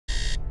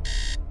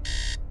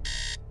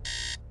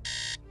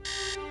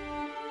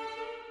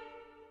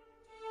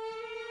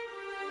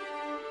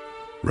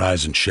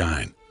Rise and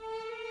shine.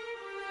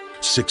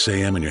 6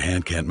 a.m. and your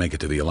hand can't make it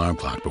to the alarm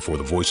clock before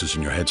the voices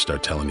in your head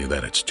start telling you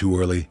that it's too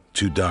early,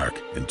 too dark,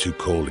 and too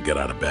cold to get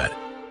out of bed.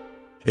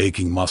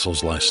 Aching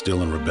muscles lie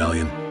still in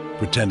rebellion,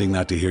 pretending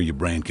not to hear your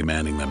brain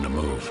commanding them to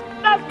move.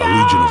 A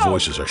legion of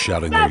voices are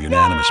shouting their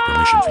unanimous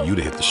permission for you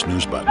to hit the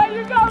snooze button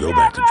and go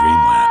back to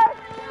dreamland.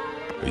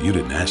 But you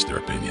didn't ask their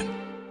opinion.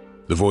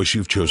 The voice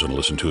you've chosen to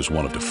listen to is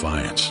one of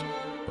defiance.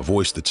 A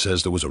voice that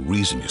says there was a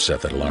reason you set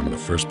that alarm in the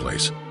first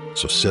place.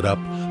 So sit up,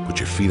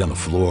 put your feet on the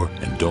floor,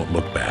 and don't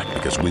look back,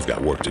 because we've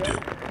got work to do.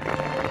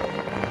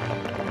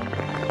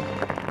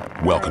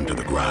 Welcome to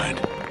the grind.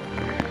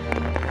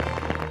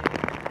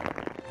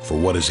 For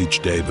what is each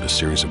day but a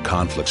series of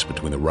conflicts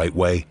between the right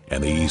way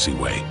and the easy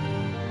way?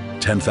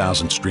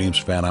 10,000 streams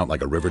fan out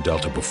like a river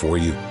delta before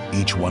you,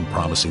 each one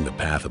promising the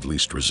path of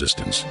least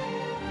resistance.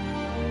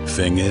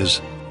 Thing is,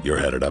 you're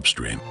headed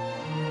upstream.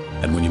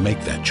 And when you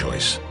make that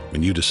choice,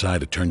 when you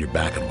decide to turn your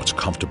back on what's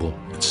comfortable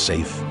and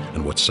safe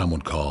and what some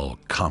would call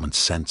common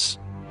sense,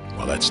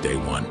 well, that's day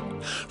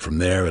one. From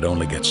there, it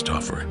only gets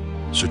tougher.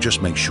 So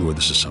just make sure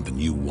this is something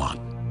you want,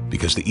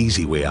 because the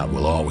easy way out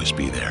will always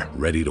be there,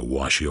 ready to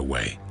wash you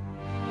away.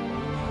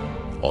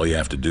 All you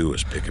have to do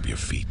is pick up your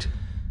feet.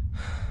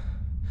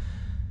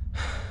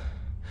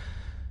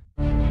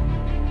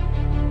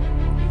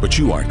 But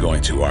you aren't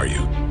going to, are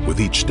you? With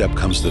each step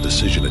comes the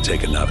decision to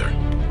take another.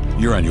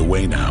 You're on your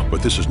way now,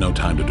 but this is no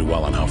time to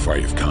dwell on how far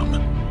you've come.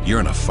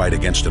 You're in a fight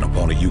against an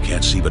opponent you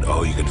can't see, but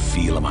oh, you can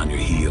feel him on your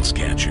heels,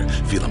 can't you?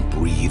 Feel him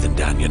breathing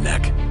down your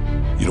neck.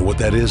 You know what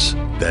that is?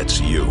 That's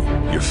you.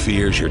 Your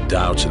fears, your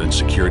doubts, and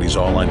insecurities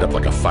all lined up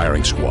like a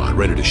firing squad,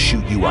 ready to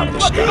shoot you out of the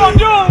sky. What you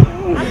gonna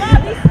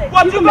do?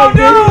 What you gonna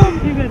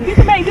do? You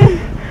can make this.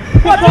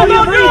 What you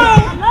gonna do?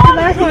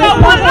 You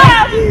got one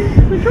left.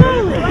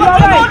 Control it. What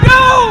you gonna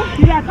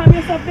do? You gotta calm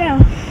yourself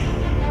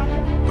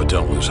down. But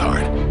don't lose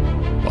heart.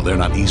 While they're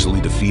not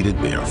easily defeated,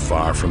 they are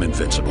far from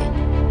invincible.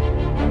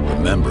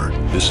 Remember,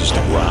 this is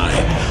the grind,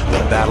 the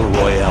battle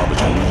royale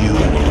between you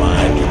and your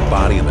mind, your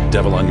body, and the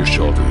devil on your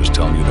shoulder who's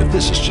telling you that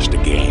this is just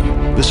a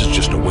game. This is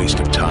just a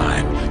waste of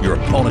time. Your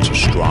opponents are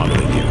stronger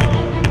than you.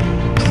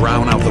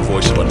 Drown out the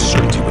voice of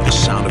uncertainty with the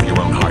sound of your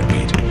own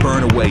heartbeat.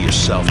 Burn away your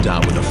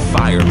self-doubt with a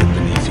fire lit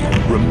beneath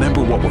you.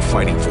 Remember what we're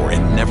fighting for,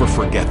 and never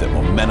forget that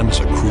momentum is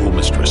a cruel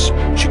mistress.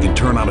 She can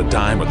turn on a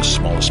dime with the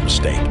smallest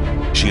mistake.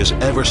 She is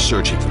ever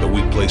searching for the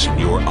weak place in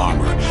your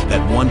armor,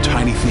 that one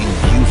tiny thing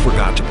you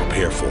forgot to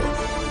prepare for.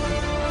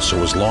 So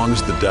as long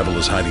as the devil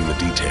is hiding the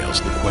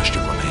details, the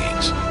question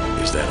remains,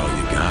 is that all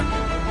you got?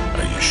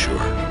 Are you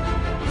sure?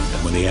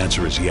 And when the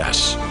answer is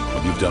yes,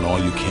 when you've done all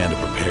you can to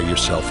prepare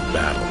yourself for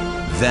battle,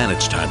 then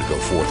it's time to go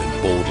forth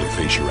and boldly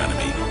face your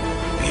enemy,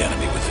 the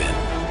enemy within.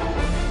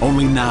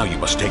 Only now you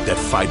must take that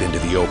fight into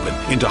the open,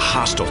 into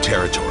hostile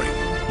territory.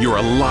 You're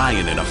a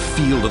lion in a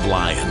field of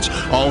lions,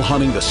 all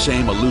hunting the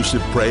same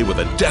elusive prey with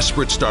a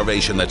desperate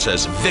starvation that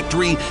says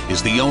victory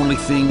is the only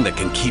thing that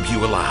can keep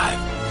you alive.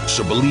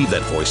 So believe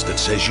that voice that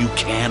says you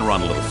can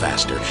run a little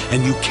faster,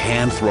 and you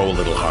can throw a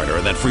little harder,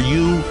 and that for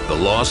you, the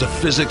laws of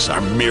physics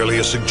are merely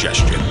a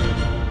suggestion.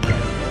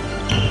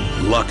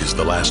 Luck is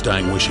the last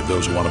dying wish of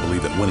those who want to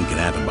believe that winning can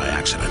happen by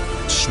accident.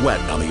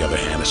 Sweat, on the other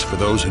hand, is for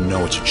those who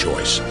know it's a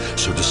choice.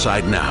 So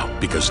decide now,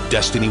 because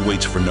destiny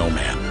waits for no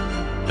man.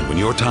 And when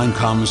your time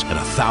comes and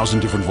 1,000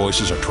 different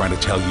voices are trying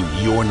to tell you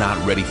you're not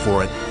ready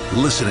for it,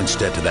 listen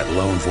instead to that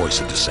lone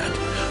voice of dissent.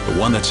 The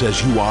one that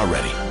says you are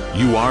ready,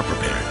 you are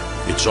prepared.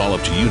 It's all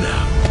up to you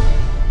now.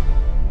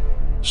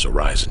 So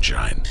rise and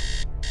shine.